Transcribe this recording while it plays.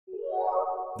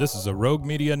This is a Rogue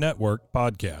Media Network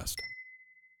podcast.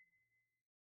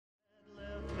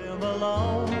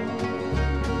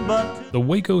 The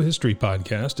Waco History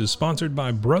Podcast is sponsored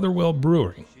by Brotherwell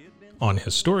Brewery on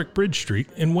historic Bridge Street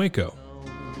in Waco.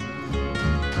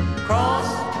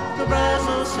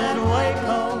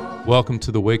 Welcome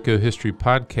to the Waco History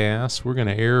Podcast. We're going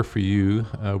to air for you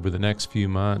over the next few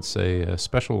months a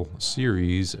special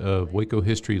series of Waco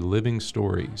History Living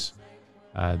Stories.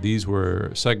 These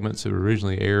were segments that were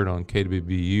originally aired on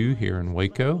KWBU here in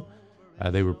Waco.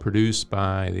 They were produced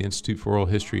by the Institute for Oral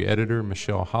History editor,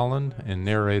 Michelle Holland, and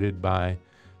narrated by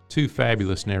two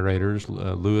fabulous narrators,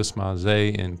 Louis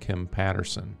Maze and Kim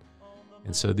Patterson.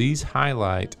 And so these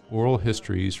highlight oral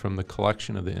histories from the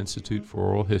collection of the Institute for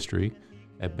Oral History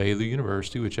at Baylor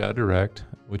University, which I direct,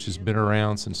 which has been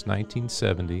around since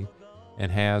 1970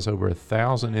 and has over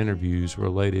 1,000 interviews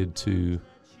related to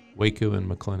Waco and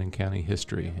McLennan County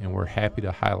history, and we're happy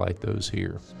to highlight those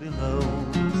here.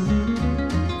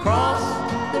 Cross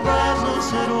the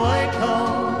Brazos at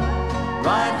Waco,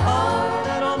 ride hard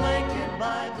and I'll make it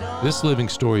by dawn. This Living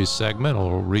Stories segment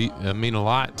will mean a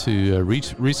lot to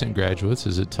recent graduates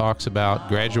as it talks about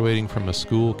graduating from a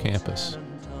school campus.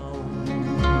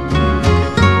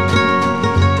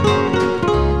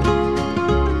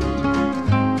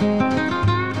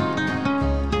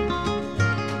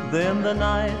 Then the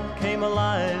night came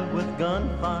alive with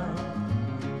gunfire.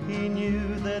 He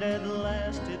knew that at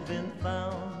last it'd been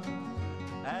found.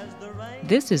 As the rain...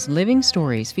 This is Living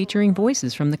Stories, featuring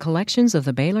voices from the collections of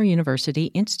the Baylor University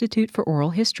Institute for Oral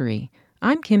History.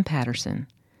 I'm Kim Patterson.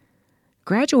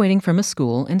 Graduating from a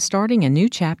school and starting a new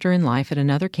chapter in life at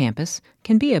another campus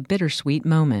can be a bittersweet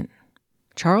moment.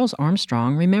 Charles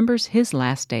Armstrong remembers his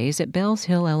last days at Bells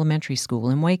Hill Elementary School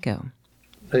in Waco.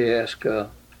 They ask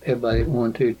everybody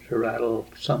wanted to write a little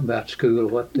something about school,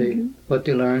 what they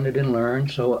learned, they didn't learn.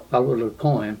 So I wrote a little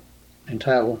poem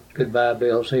entitled "Goodbye,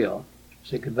 Bells Hill."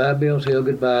 Say, goodbye, Bells Hill,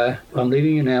 goodbye. I'm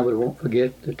leaving you now, but I won't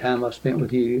forget the time I spent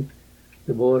with you.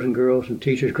 The boys and girls and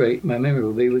teachers great, my memory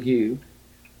will be with you.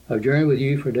 I've journeyed with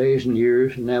you for days and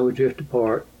years, and now we drift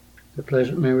apart. The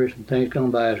pleasant memories and things gone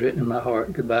by is written in my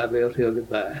heart. Goodbye, Bells Hill,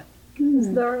 goodbye.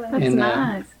 That's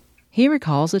nice. He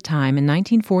recalls a time in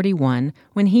 1941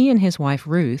 when he and his wife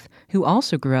Ruth, who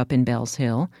also grew up in Bells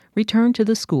Hill, returned to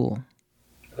the school.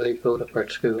 They voted up there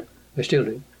at school. They still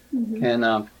do. And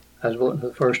I was voting for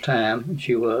the first time, and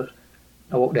she was.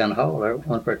 I walked down the hall. I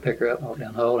went for to pick her up, walked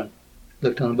down the hall, and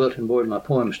looked on the bulletin board, and my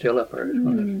poem is still up there. It's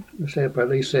going to stay up for at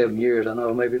least 7 years, I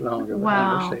know, maybe longer, but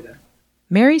I'm going to say that.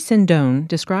 Mary Sindone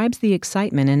describes the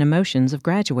excitement and emotions of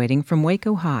graduating from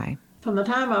Waco High. From the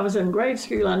time I was in grade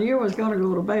school, I knew I was going to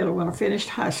go to Baylor when I finished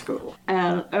high school.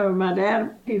 And my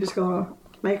dad, he was going to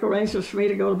make arrangements for me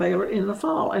to go to Baylor in the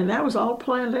fall, and that was all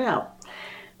planned out.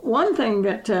 One thing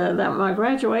that my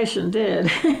graduation did,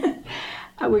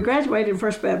 we graduated in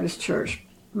First Baptist Church.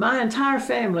 My entire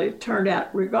family turned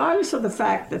out, regardless of the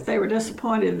fact that they were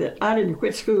disappointed that I didn't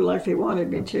quit school like they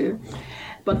wanted me to,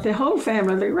 but the whole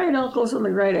family, the great uncles and the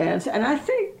great aunts, and I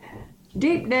think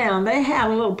deep down, they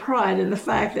had a little pride in the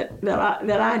fact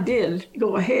that I did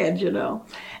go ahead, you know.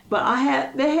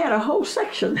 But they had a whole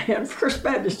section there in First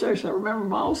Baptist Church. I remember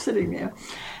them all sitting there.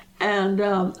 And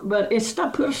but it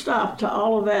put a stop to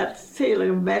all of that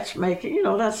feeling of matchmaking, you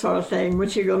know, that sort of thing.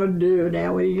 What you going to do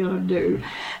now? What are you going to do?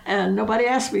 And nobody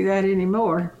asked me that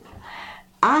anymore.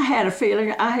 I had a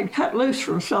feeling I had cut loose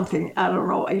from something. I don't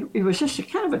know. It was just a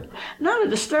kind of not a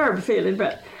disturbed feeling,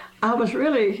 but I was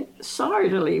really sorry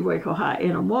to leave Waco High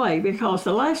in a way, because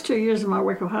the last 2 years of my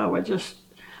Waco High were just,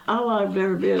 I loved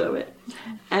every bit of it.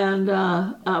 And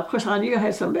of course I knew I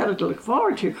had something better to look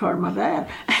forward to, according to my dad.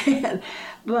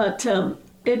 But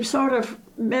it sort of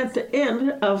meant the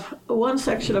end of one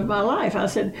section of my life. I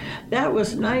said, that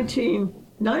was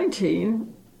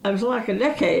 1919. It was like a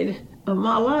decade of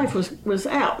my life was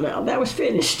out now. That was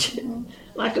finished.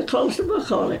 Like I closed the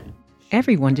book on it.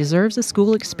 Everyone deserves a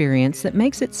school experience that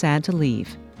makes it sad to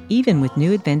leave, even with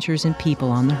new adventures and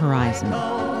people on the horizon.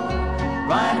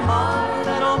 Ride hard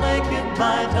and I'll make it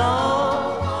by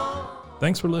dawn.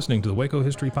 Thanks for listening to the Waco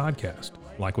History Podcast.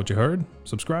 Like what you heard?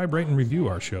 Subscribe, rate, and review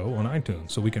our show on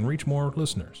iTunes so we can reach more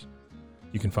listeners.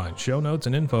 You can find show notes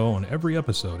and info on every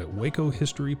episode at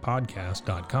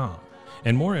wacohistorypodcast.com,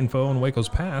 and more info on Waco's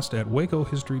past at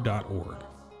wacohistory.org.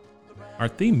 Our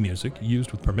theme music,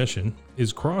 used with permission,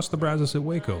 is Cross the Brazos at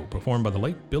Waco, performed by the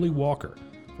late Billy Walker.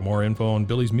 For more info on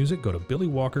Billy's music, go to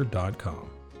billywalker.com.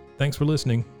 Thanks for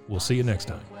listening. We'll see you next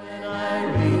time. When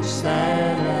I reach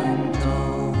San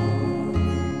Antonio.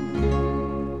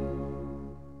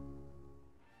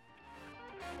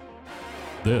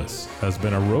 This has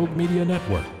been a Rogue Media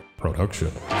Network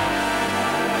production.